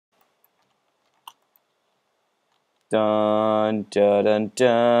Dun, dun, dun,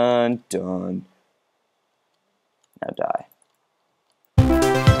 dun, dun. Now die.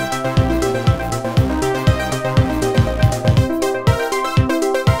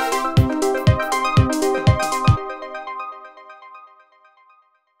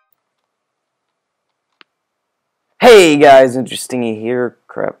 Hey guys, Interestingy here.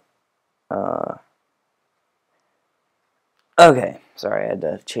 Crap. Okay, sorry, I had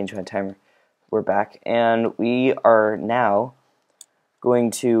to change my timer. We're back, and we are now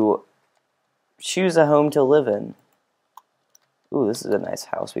going to choose a home to live in. Ooh, this is a nice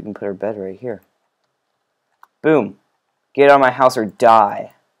house. We can put our bed right here. Boom. Get out of my house or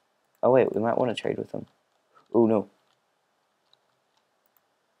die. Oh wait, we might want to trade with them. Oh no.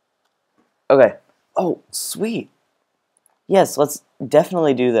 Okay. Oh, sweet. Yes, let's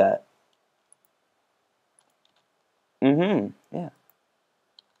definitely do that. Yeah.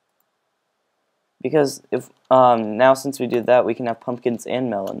 Because if now since we did that, we can have pumpkins and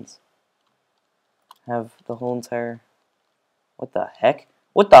melons. Have the whole entire. What the heck?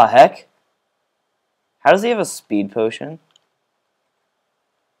 What the heck? How does he have a speed potion?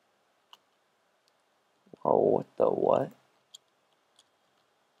 Oh, what the what?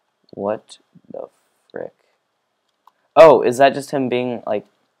 What the frick? Oh, is that just him being like,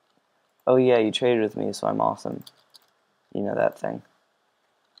 oh yeah, you traded with me, so I'm awesome. You know that thing.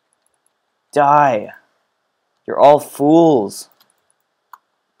 Die! You're all fools!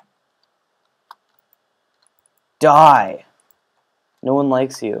 Die! No one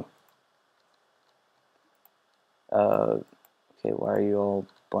likes you. Okay, why are you all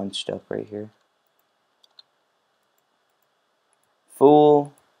bunched up right here?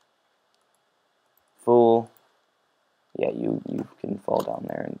 Fool. Fool. Yeah, you can fall down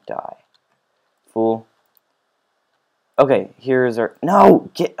there and die. Fool. Okay, here's our...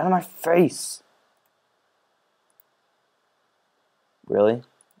 No! Get out of my face! Really?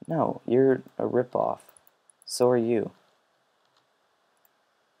 No, you're a ripoff. So are you.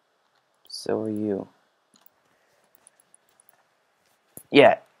 So are you.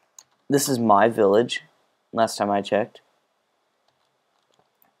 Yeah, this is my village, last time I checked.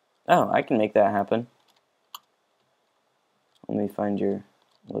 Oh, I can make that happen. Let me find your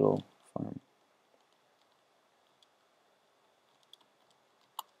little farm.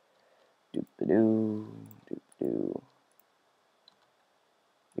 Doop-a-doo, doop-a-doo.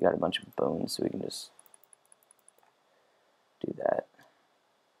 We got a bunch of bones, so we can just do that.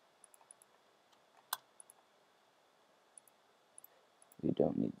 We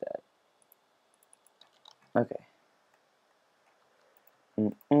don't need that. Okay.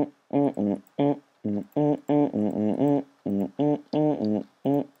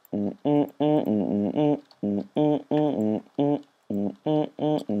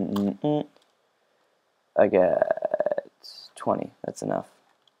 I got 20. That's enough.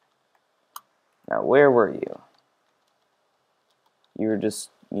 Now, where were you? You were just,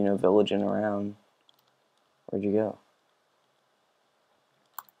 villaging around. Where'd you go?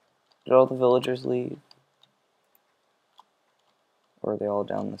 Did all the villagers leave? Or are they all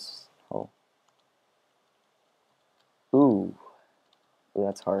down this hole? Ooh. Ooh,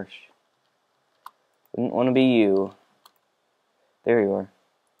 that's harsh. Wouldn't want to be you. There you are.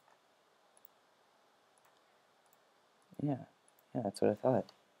 Yeah, that's what I thought.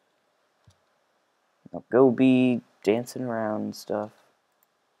 Now go be dancing around and stuff.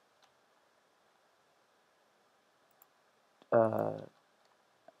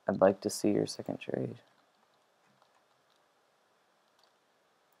 I'd like to see your second trade.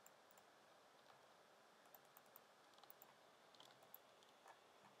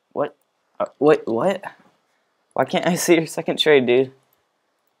 What? Wait, what? Why can't I see your second trade, dude?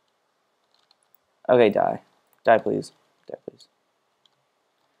 Okay, die. Die, please. Die, please.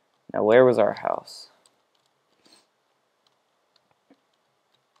 Now, where was our house?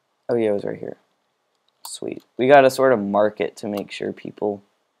 Oh, yeah, it was right here. Sweet. We gotta sort of mark it to make sure people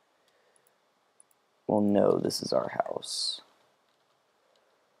will know this is our house.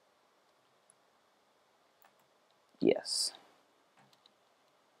 Yes.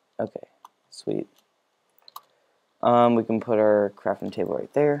 Okay, sweet. We can put our crafting table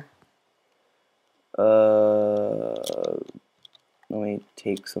right there. Let me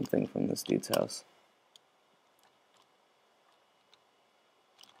take something from this dude's house.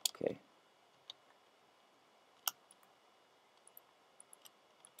 Okay.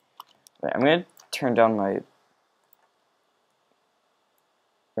 Right, I'm gonna turn down my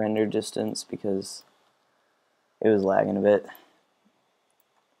render distance because it was lagging a bit.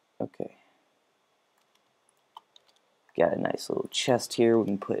 Okay. Got a nice little chest here. We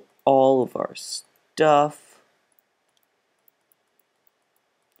can put all of our stuff.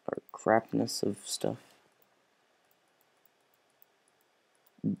 crapness of stuff.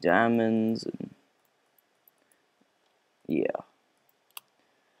 Diamonds and yeah.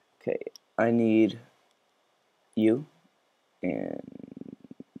 Okay, I need you and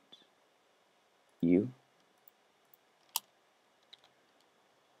you.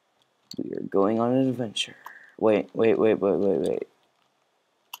 We are going on an adventure. Wait. Wait,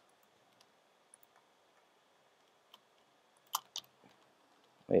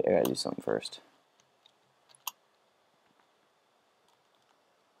 I gotta do something first.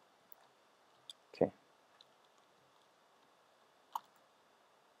 Okay.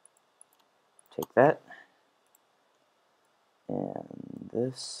 Take that. And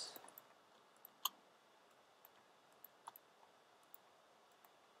this.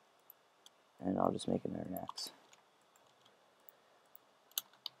 And I'll just make an iron axe.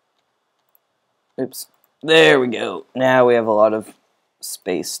 Oops. There we go. Now we have a lot of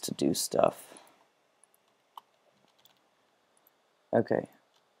space to do stuff. Okay.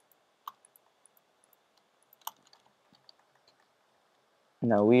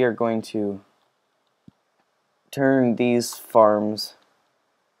 Now we are going to turn these farms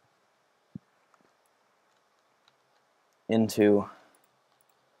into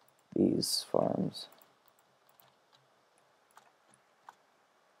these farms.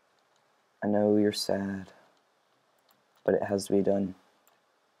 I know you're sad, but it has to be done.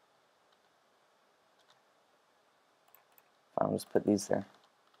 I'll just put these there.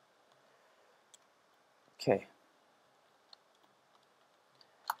 Okay.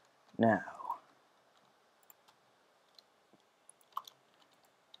 Now,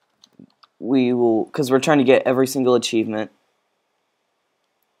 we will, because we're trying to get every single achievement.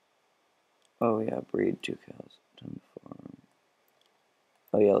 Oh yeah, breed 2 cows. Farm.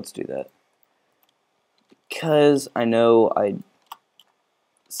 Oh yeah, let's do that. Because I know I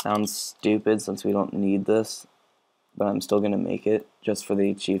sound stupid since we don't need this, but I'm still going to make it just for the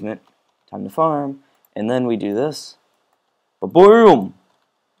achievement. Time to farm. And then we do this. Ba-boom!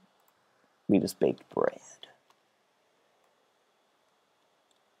 We just baked bread.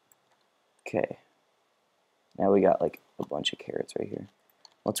 Okay. Now we got like a bunch of carrots right here.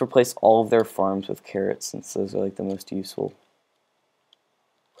 Let's replace all of their farms with carrots since those are like the most useful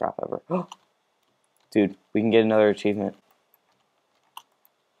crap ever. Oh! Dude, we can get another achievement.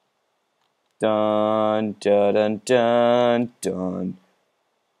 Dun, dun, dun, dun, dun.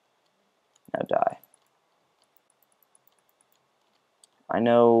 Now die. I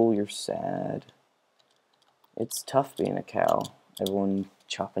know you're sad. It's tough being a cow. Everyone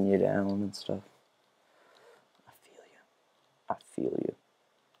chopping you down and stuff. I feel you. I feel you.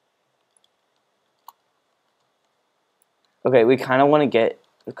 Okay, we kind of want to get,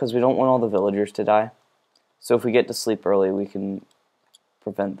 because we don't want all the villagers to die. So if we get to sleep early, we can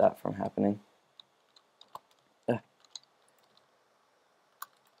prevent that from happening.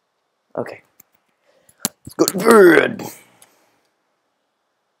 Okay. Let's go to bed.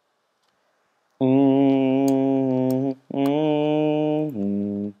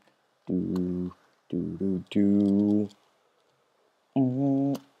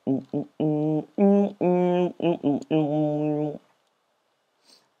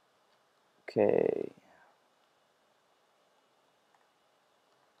 Okay.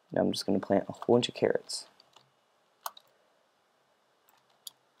 Now I'm just going to plant a whole bunch of carrots.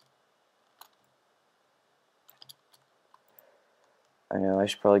 I know, I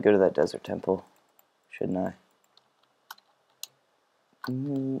should probably go to that desert temple, shouldn't I?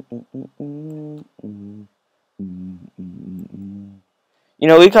 You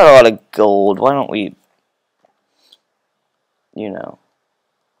know, we got a lot of gold. Why don't we, you know,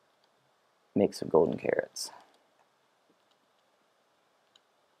 make some golden carrots?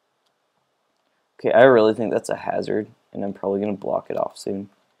 Okay, I really think that's a hazard, and I'm probably going to block it off soon.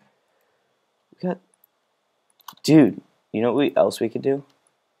 We got... Dude, you know what else we could do?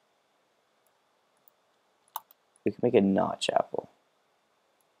 We could make a notch apple.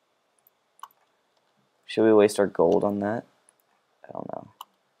 Should we waste our gold on that? I don't know.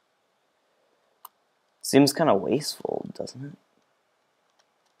 Seems kind of wasteful, doesn't it?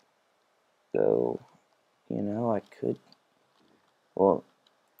 So, you know, I could... Well...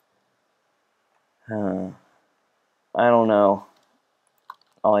 I don't know.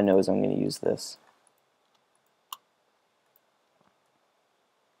 All I know is I'm going to use this.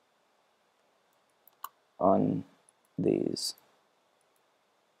 On these.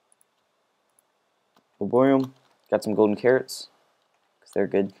 Boom. Got some golden carrots, because they're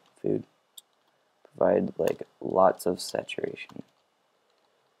good food. Provide, like, lots of saturation.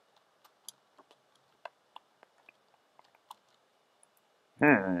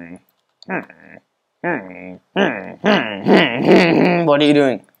 What are you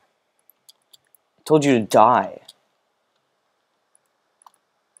doing? I told you to die.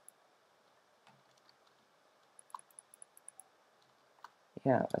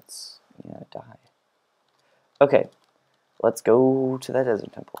 Yeah, die. Okay, let's go to that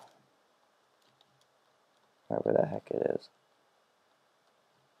desert temple. Wherever the heck it is.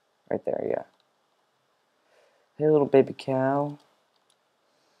 Right there, yeah. Hey, little baby cow.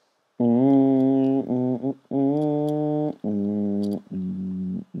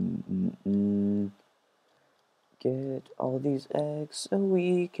 Get all these eggs so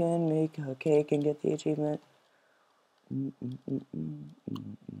we can make a cake and get the achievement.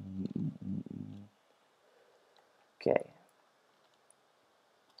 Okay.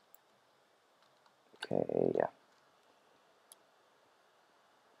 Okay, yeah.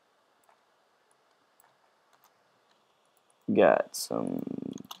 Got some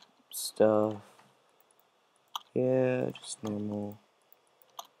stuff. Yeah, just normal.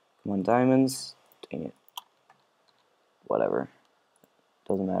 Come on, diamonds. Dang it. Whatever.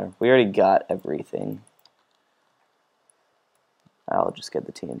 Doesn't matter. We already got everything. I'll just get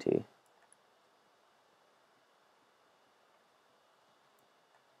the TNT.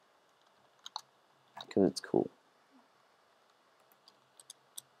 Because it's cool.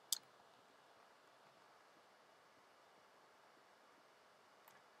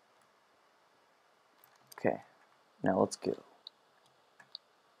 Okay. Now let's go.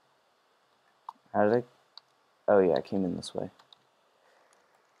 How did I... Oh yeah, I came in this way.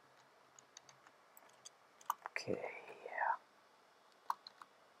 Okay, yeah.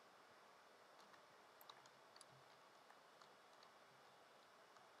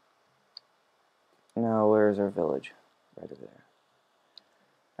 Now where's our village? Right over there.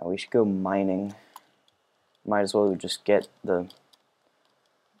 Now we should go mining. Might as well just get the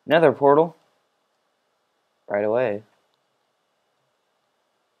nether portal right away.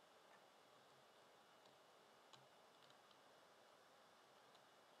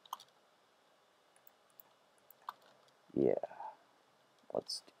 Yeah.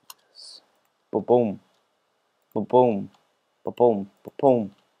 Let's do this. Ba-boom. Ba-boom. Ba-boom.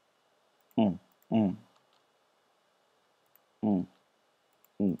 Ba-boom. Mm. Mm. Mm.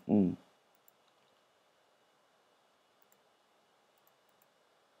 Mm. Mm.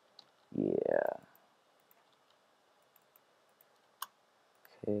 Yeah.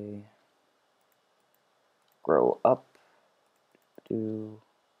 Okay. Grow up. Do.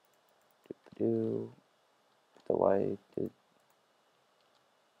 Do. The white.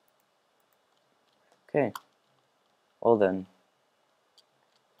 Okay. Well then.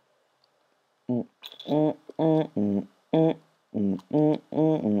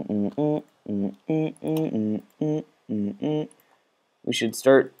 We should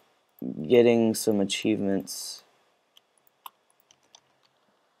start getting some achievements.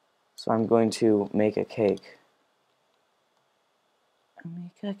 So I'm going to make a cake. I'll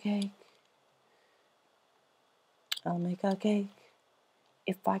make a cake. I'll make a cake.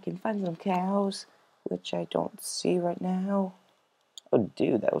 If I can find some cows, which I don't see right now. Oh,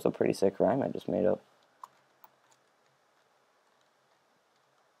 dude, that was a pretty sick rhyme I just made up.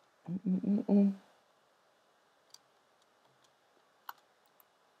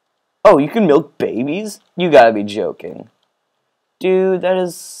 Oh, you can milk babies? You gotta be joking. Dude, that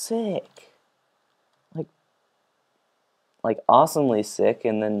is sick. Like awesomely sick,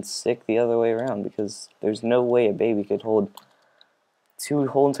 and then sick the other way around, because there's no way a baby could hold 2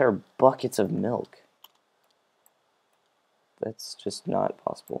 whole entire buckets of milk. That's just not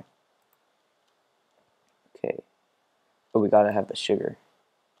possible. Okay. But we gotta have the sugar.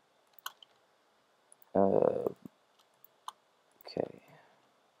 Okay.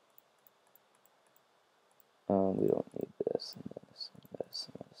 We don't need this and this and this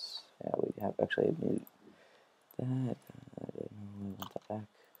and this. Yeah, we have actually need that. I want that back.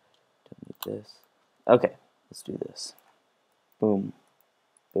 Don't need this. Okay, let's do this. Boom.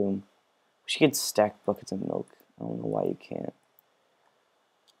 Boom. We should get stacked buckets of milk. I don't know why you can't.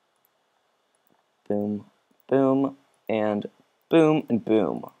 Boom. Boom. And boom and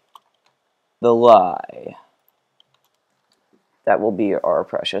boom. The lie. That will be our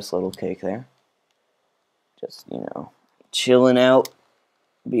precious little cake there. Just, you know, chilling out,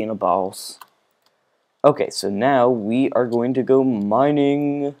 being a boss. Okay, so now we are going to go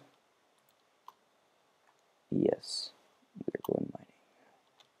mining. Yes, we're going mining.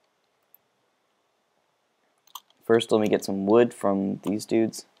 First, let me get some wood from these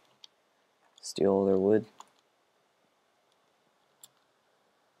dudes. Steal all their wood.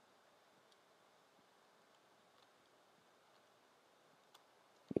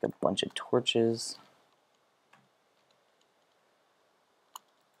 Take a bunch of torches.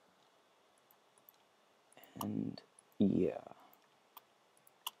 And yeah.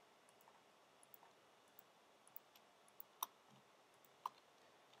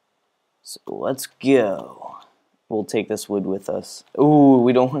 So let's go. We'll take this wood with us. Ooh,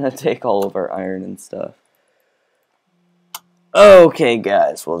 we don't want to take all of our iron and stuff. Okay,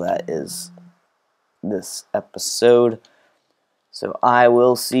 guys. Well, that is this episode. So I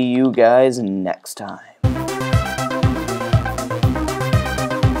will see you guys next time.